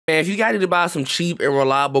And if you guys need to buy some cheap and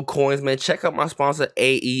reliable coins, man, check out my sponsor,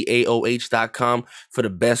 AEAOH.com, for the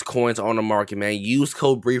best coins on the market, man. Use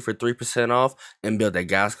code BREEZE for 3% off and build that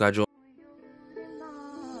guy schedule.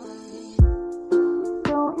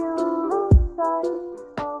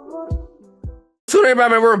 So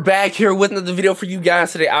everybody, man, we're back here with another video for you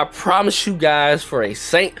guys today. I promise you guys for a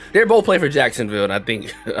Saint. They're both playing for Jacksonville, and I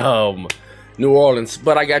think New Orleans,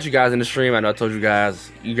 but I got you guys in the stream. I know I told you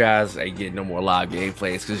guys ain't getting no more live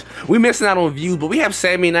gameplays because we missing out on views. But we have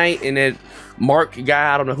Sammy Knight and that Mark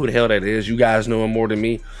guy. I don't know who the hell that is. You guys know him more than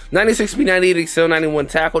me. 96 speed, 98 excel, 91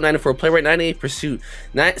 tackle, 94 play rate, 98 pursuit,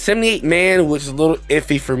 78 man, which is a little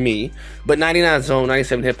iffy for me, but 99 zone,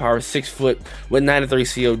 97 hit power, 6 foot with 93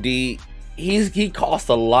 COD. He costs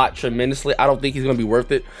a lot tremendously. I don't think he's gonna be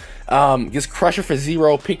worth it. Gets Crusher for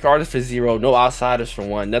 0, Pick Artist for 0, no outsiders for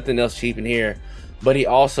 1, nothing else cheap in here. But he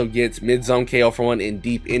also gets mid zone KO for 1 and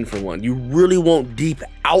deep in for 1. You really want deep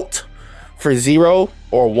out for 0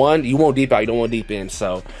 or 1. You want deep out, you don't want deep in.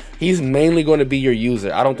 So he's mainly going to be your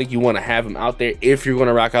user. I don't think you want to have him out there if you're going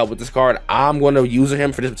to rock out with this card. I'm going to use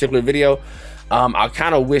him for this particular video. I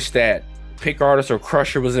kind of wish that Pick Artist or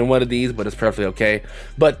Crusher was in one of these, but it's perfectly okay.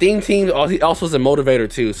 But Theme Team, he also is a motivator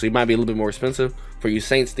too, so he might be a little bit more expensive for you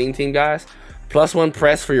Saints Theme Team guys. +1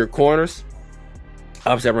 press for your corners.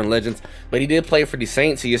 Obviously, I run Legends, but he did play for the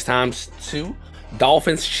Saints. He is ×2.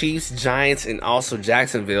 Dolphins, Chiefs, Giants, and also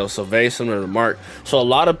Jacksonville, so very similar to Mark. So a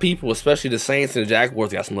lot of people, especially the Saints and the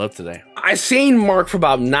Jaguars, got some love today. I seen Mark for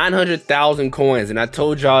about 900,000 coins, and I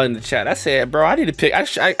told y'all in the chat, I said, bro, I need to pick,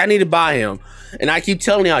 I need to buy him. And I keep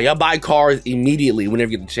telling y'all buy cards immediately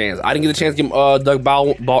whenever you get the chance. I didn't get the chance to give him Doug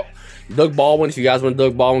Baldwin. If you guys want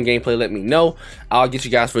Doug Baldwin gameplay, let me know. I'll get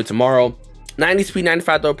you guys for it tomorrow. 90 speed,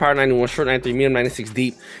 95 throw power, 91 short, 93 medium, 96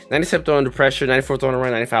 deep, 97 throw under pressure, 94 throw on the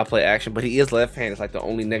run, 95 play action. But he is left-handed. It's like the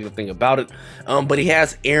only negative thing about it. But he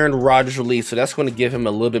has Aaron Rodgers release, so that's going to give him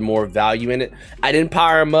a little bit more value in it. I didn't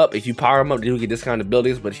power him up. If you power him up, you get discounted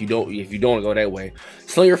abilities. But if you don't go that way,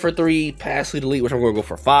 Slinger for 3, pass lead elite, which I'm going to go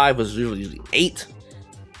for 5, was usually 8.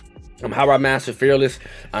 High Rod Master Fearless,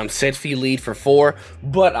 set fee lead for 4,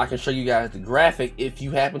 but I can show you guys the graphic if you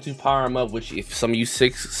happen to power him up, which if some of you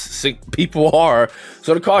sick people are,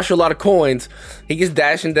 so it'll cost you a lot of coins. He gets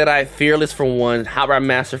Dash and Deadeye Fearless for 1, High Rod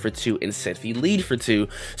Master for 2, and set fee lead for 2.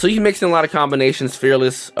 So you can mix in a lot of combinations: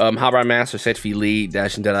 Fearless, High Rod Master, set fee lead,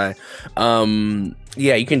 Dash and Deadeye.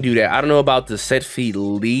 Yeah, you can do that. I don't know about the set fee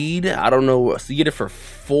lead. I don't know. So you get it for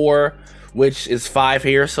 4. Which is 5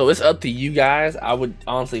 here, so it's up to you guys. I would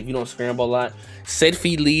honestly, if you don't scramble a lot, set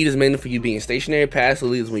feed lead is mainly for you being stationary. Pass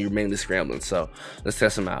lead is when you're mainly scrambling. So let's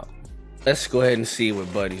test them out. Let's go ahead and see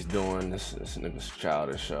what Buddy's doing. This nigga's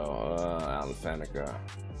childish show. Alan Faneca.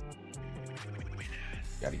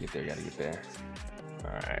 Gotta get there.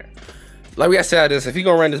 All right. Like we got said this, if you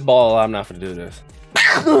gonna run this ball, I'm not gonna do this.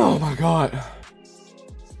 Oh my god.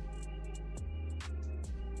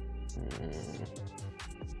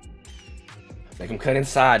 Make him cut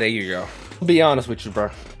inside. There you go. I'll be honest with you, bro.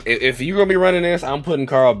 If you're gonna be running this, I'm putting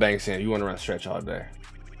Carl Banks in. You want to run stretch all day.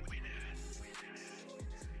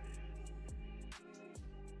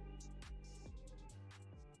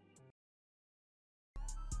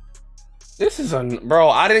 This is bro.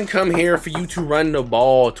 I didn't come here for you to run the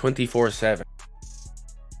ball 24/7.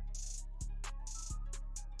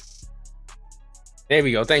 There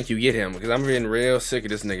we go. Thank you. Get him, because I'm getting real sick of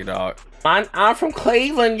this nigga, dog. I'm from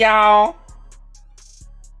Cleveland, y'all.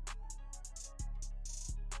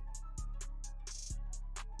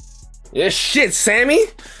 Yeah, shit, Sammy.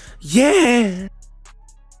 Yeah.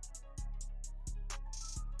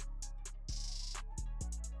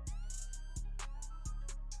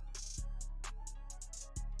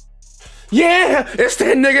 Yeah, it's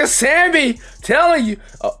that nigga Sammy. Telling you.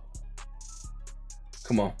 Oh.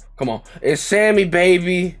 Come on. It's Sammy,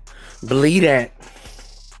 baby. Believe that.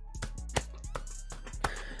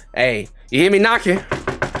 Hey, you hear me knocking?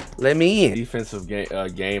 Let me in. Defensive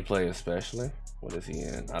gameplay, especially. What is he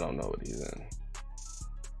in? I don't know what he's in.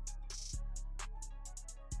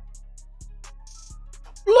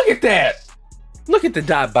 Look at that. Look at the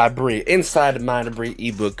dot by Bree. Inside the Mind of Bree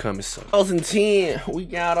ebook coming soon. 2010, we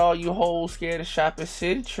got all you hoes scared to shop at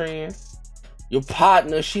City Trend. Your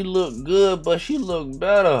partner, she look good, but she look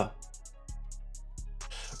better.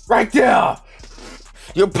 Right there.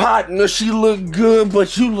 Your partner, she look good,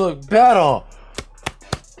 but you look better.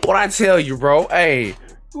 What I tell you, bro? Hey,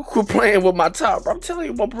 Quit playing with my top, bro. I'm telling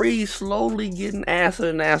you, my Breeze slowly getting asser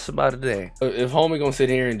and asser by the day. If homie gonna sit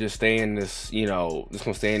here and just stay in this, you know, just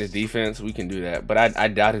gonna stay in his defense, we can do that. But I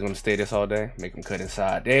doubt he's gonna stay this all day. Make him cut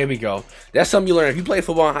inside. There we go. That's something you learn. If you play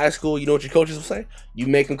football in high school, you know what your coaches will say? You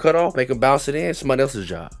make him cut off, make him bounce it in. Somebody else's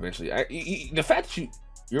job eventually. The fact that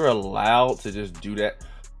you're allowed to just do that.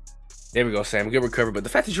 There we go, Sam. Good recovery. But the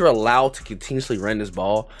fact that you're allowed to continuously run this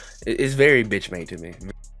ball is very bitch made to me.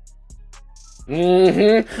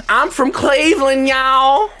 I'm from Cleveland,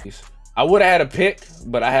 y'all. I would have had a pick,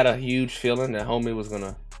 but I had a huge feeling that homie was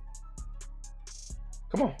gonna.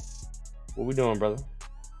 Come on. What we doing, brother?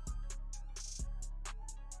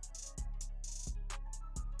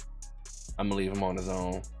 I'm gonna leave him on his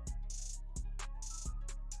own.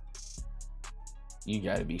 You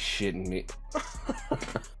gotta be shitting me.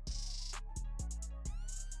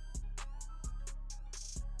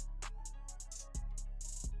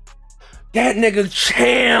 That nigga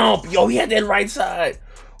champ. Yo, he had that right side.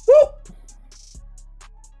 Whoop.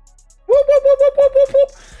 Whoop, whoop, whoop, whoop, whoop, whoop,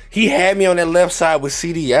 whoop. He had me on that left side with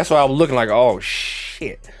CD. That's why I was looking like, oh,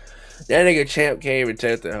 shit. That nigga champ can't even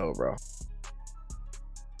touch the hole, bro.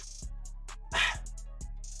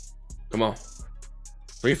 Come on.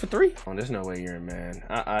 3 for 3? Oh, there's no way you're in man.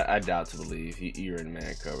 I doubt to believe you're in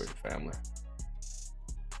man coverage, family.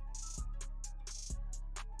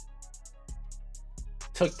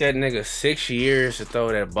 Took that nigga 6 years to throw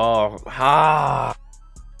that ball. Ha!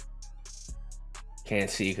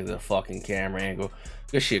 Can't see because of the fucking camera angle.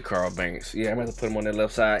 Good shit, Carl Banks. Yeah, I'm gonna put him on that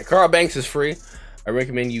left side. Carl Banks is free. I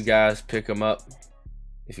recommend you guys pick him up.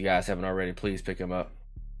 If you guys haven't already, please pick him up.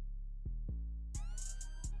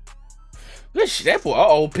 Good shit, that boy.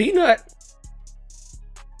 Uh-oh, Peanut.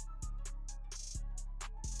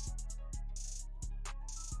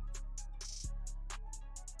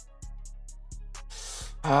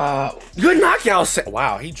 Good knockout.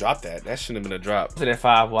 Wow, he dropped that. That shouldn't have been a drop. To that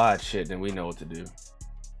 5 wide shit, then we know what to do.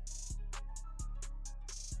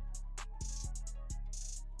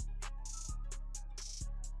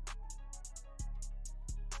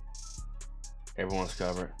 Everyone's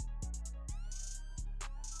covered.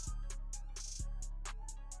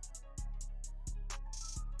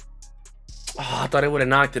 Oh, I thought it would have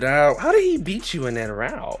knocked it out. How did he beat you in that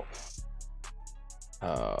route?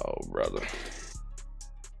 Oh, brother.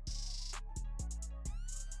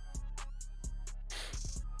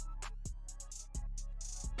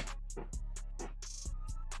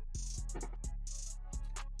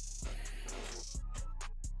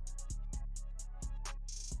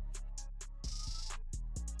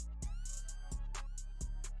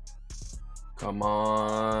 Come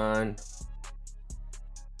on.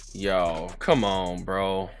 Yo, come on,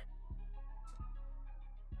 bro.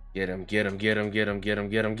 Get him, get him, get him, get him, get him,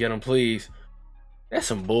 get him, get him, please. That's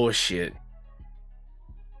some bullshit.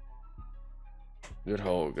 Good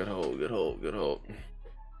hold, good hold, good hold, good hold.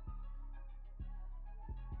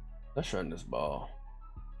 Let's run this ball.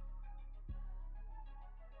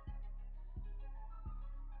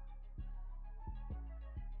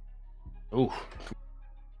 Ooh.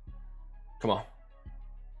 Come on.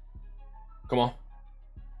 Come on.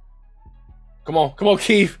 Come on. Come on,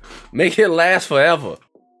 Keith. Make it last forever.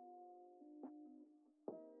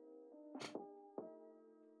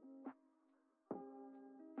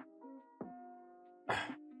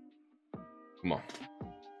 Come on.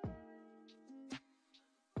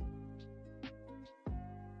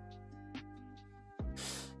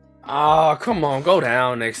 Oh, come on. Go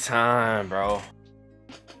down next time, bro.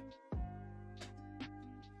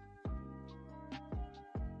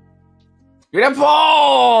 Get that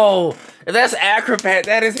ball! If that's acrobat,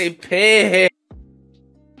 that is a pig.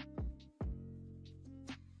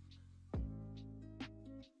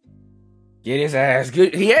 Get his ass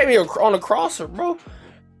good. He had me on a crosser, bro.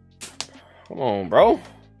 Come on, bro.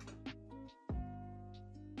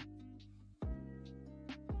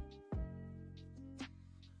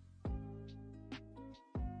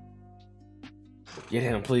 Get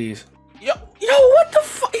him, please. Yo, what the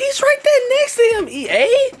fuck? He's right there next to him,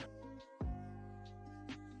 EA.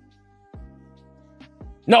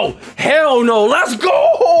 No, hell no, let's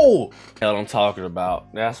go! Hell I'm talking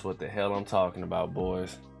about. That's what the hell I'm talking about,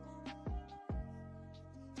 boys.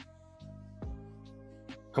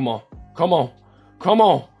 Come on, come on, come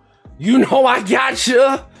on. You know I got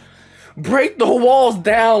you. Break the walls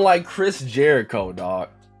down like Chris Jericho, dog.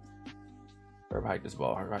 Herb, hike this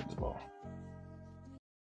ball, Herb, hike this ball.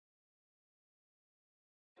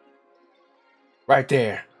 Right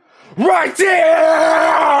there. Right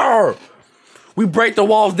there! We break the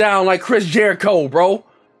walls down like Chris Jericho, bro.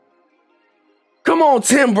 Come on,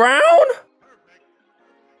 Tim Brown.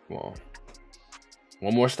 Come on.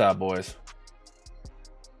 One more stop, boys.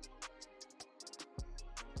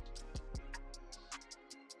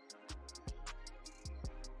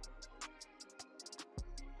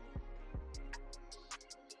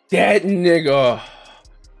 That nigga,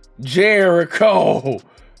 Jericho.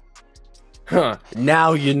 Huh,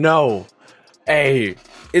 now you know. Hey,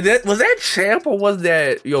 was that Champ or was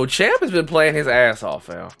that... Yo, Champ has been playing his ass off,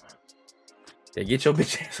 fam. Yeah, get your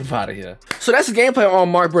bitch ass up out of here. So that's the gameplay on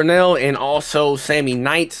Mark Brunell and also Sammy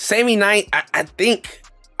Knight. Sammy Knight, I think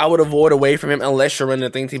I would avoid away from him unless you're running a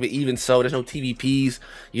thing team, but even so, there's no TVPs.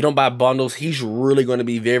 You don't buy bundles. He's really going to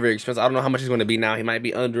be very, very expensive. I don't know how much he's going to be now. He might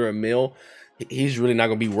be under $1 mil. He's really not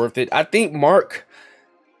going to be worth it. I think Mark...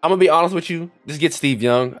 I'm gonna be honest with you. Just get Steve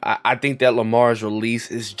Young. I think that Lamar's release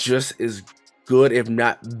is just as good, if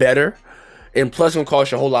not better. And plus, it's gonna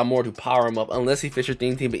cost you a whole lot more to power him up, unless he fits your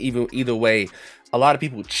theme team. But either way, a lot of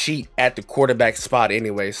people cheat at the quarterback spot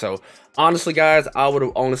anyway. So honestly, guys, I would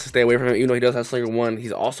have honestly stay away from him. Even though he does have Slinger 1,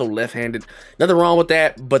 he's also left-handed. Nothing wrong with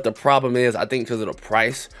that. But the problem is, I think because of the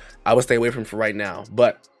price, I would stay away from him for right now.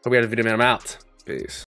 But hope you guys have a video, man. I'm out. Peace.